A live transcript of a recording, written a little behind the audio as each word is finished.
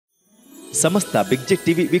ಸಮಸ್ತ big J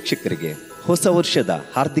TV ವೀಕ್ಷಕರಿಗೆ ಹೊಸ ವರ್ಷದ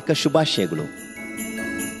ಹಾರ್ದಿಕ ಶುಭಾಶಯಗಳು.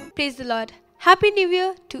 Praise the Lord. Happy New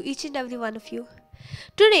Year to each and every one of you.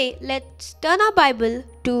 Today, let's turn our Bible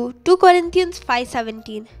to 2 Corinthians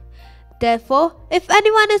 5:17. Therefore, if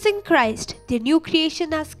anyone is in Christ, the new creation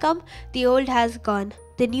has come, the old has gone,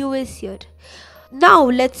 the new is here. Now,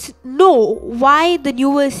 let's know why the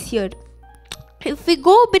new is here. If we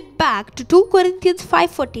go a bit back to 2 Corinthians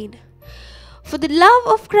 5:14, for the love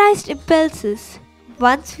of Christ impels us.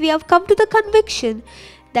 Once we have come to the conviction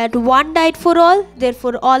that one died for all,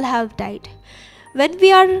 therefore all have died. When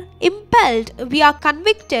we are impelled, we are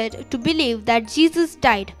convicted to believe that Jesus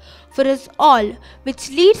died for us all, which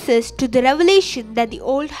leads us to the revelation that the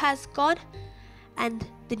old has gone and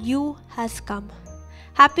the new has come.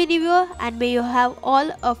 Happy New Year, and may you have all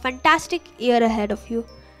a fantastic year ahead of you.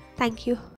 Thank you.